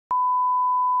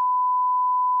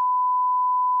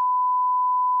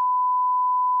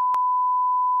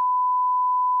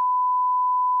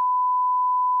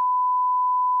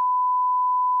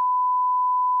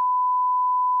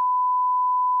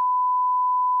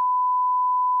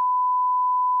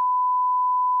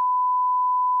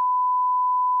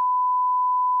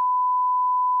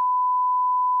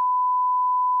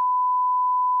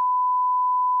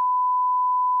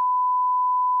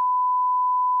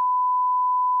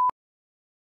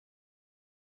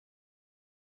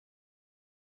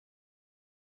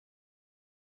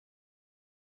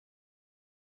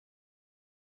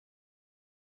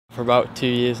For about 2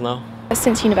 years now.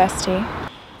 Since university.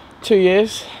 2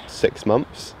 years. 6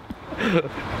 months.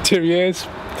 2 years.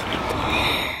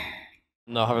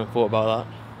 No, I haven't thought about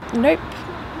that. Nope.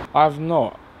 I've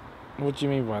not. What do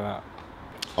you mean by that?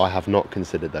 I have not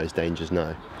considered those dangers,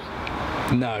 no.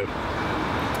 No.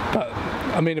 But,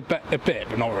 I mean, a bit,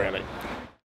 but not really.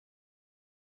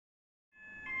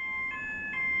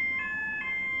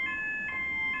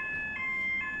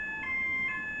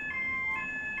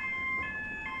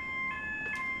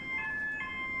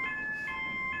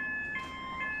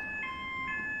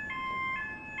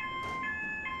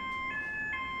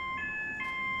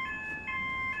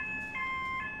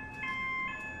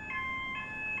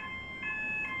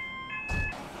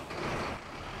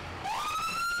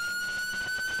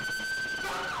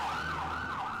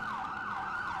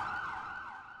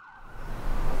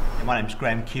 My name's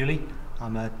Graham Cooley.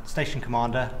 I'm a station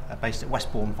commander based at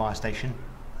Westbourne Fire Station,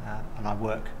 and I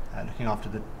work looking after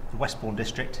the Westbourne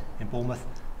district in Bournemouth,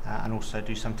 and also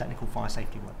do some technical fire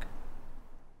safety work.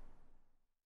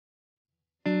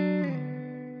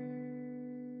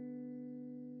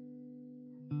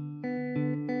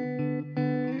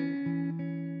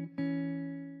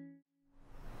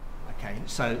 Okay,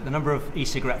 so the number of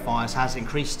e-cigarette fires has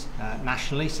increased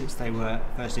nationally since they were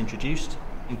first introduced.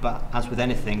 But as with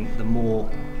anything, the more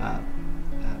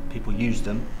people use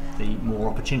them, the more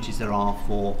opportunities there are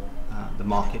for the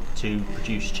market to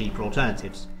produce cheaper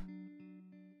alternatives.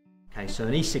 Okay, so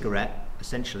an e-cigarette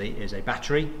essentially is a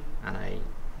battery and an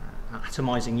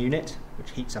atomizing unit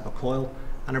which heats up a coil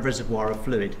and a reservoir of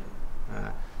fluid.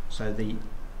 So the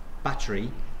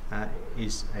battery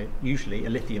is usually a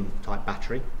lithium type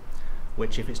battery,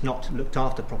 which if it's not looked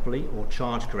after properly or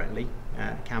charged correctly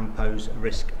can pose a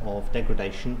risk of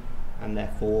degradation and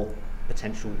therefore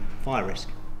potential fire risk.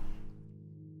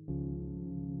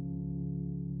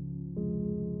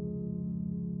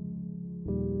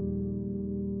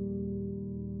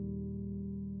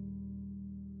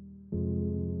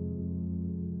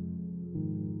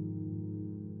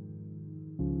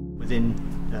 Within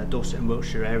Dorset and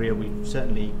Wiltshire area, we've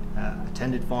certainly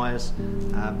attended fires.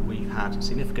 We've had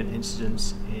significant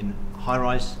incidents in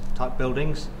high-rise type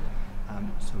buildings.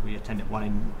 So we attended one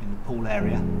in the Poole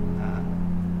area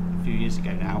a few years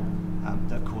ago now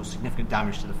that caused significant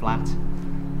damage to the flat.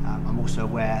 I'm also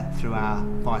aware through our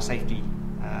fire safety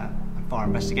and fire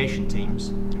investigation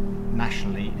teams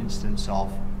nationally incidents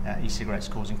of e-cigarettes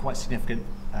causing quite significant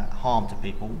harm to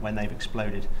people when they've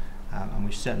exploded. And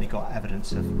we've certainly got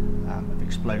evidence of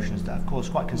explosions that have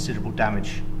caused quite considerable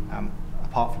damage,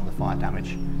 apart from the fire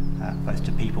damage, both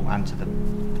to people and to the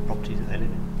properties that they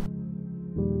live in.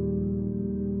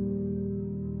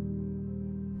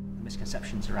 The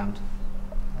misconceptions around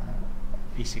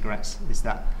e-cigarettes is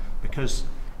that because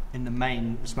in the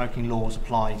main smoking laws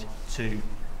applied to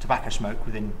tobacco smoke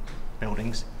within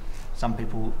buildings, some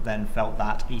people then felt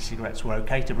that e-cigarettes were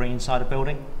okay to bring inside a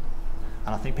building.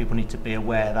 And I think people need to be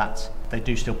aware that they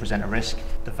do still present a risk.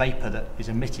 The vapour that is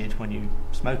emitted when you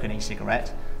smoke an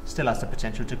e-cigarette still has the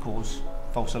potential to cause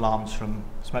false alarms from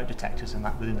smoke detectors and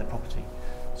that within the property.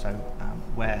 So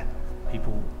where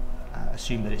people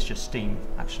assume that it's just steam,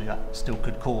 actually that still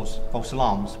could cause false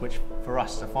alarms, which for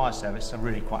us as a fire service are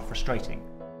really quite frustrating.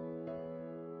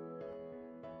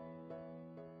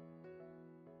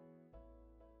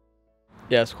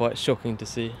 Yeah, it's quite shocking to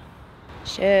see.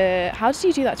 Shit. How did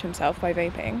he do that to himself by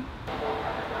vaping?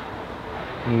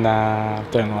 Nah,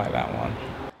 don't like that one.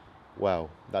 Well,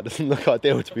 that doesn't look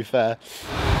ideal, to be fair.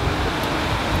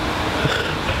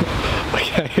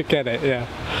 Okay, I get it, yeah.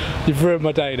 You've ruined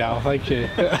my day now, thank you.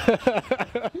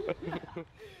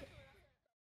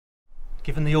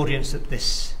 Given the audience that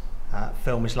this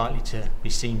film is likely to be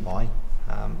seen by,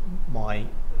 my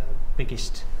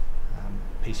biggest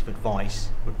piece of advice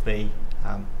would be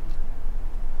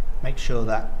make sure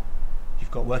that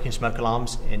you've got working smoke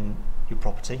alarms in your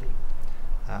property.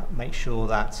 Make sure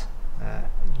that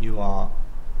you are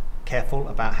careful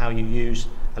about how you use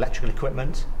electrical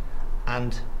equipment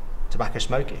and tobacco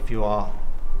smoke if you are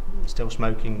still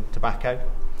smoking tobacco,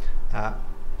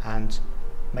 and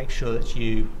make sure that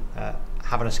you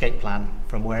have an escape plan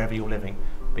from wherever you're living,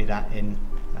 be that in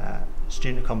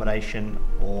student accommodation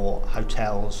or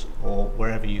hotels or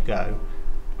wherever you go,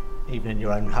 even in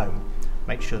your own home.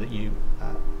 Make sure that you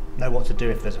know what to do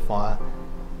if there's a fire,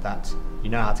 that you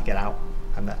know how to get out,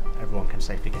 and that everyone can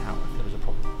safely get out if there is a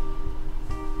problem.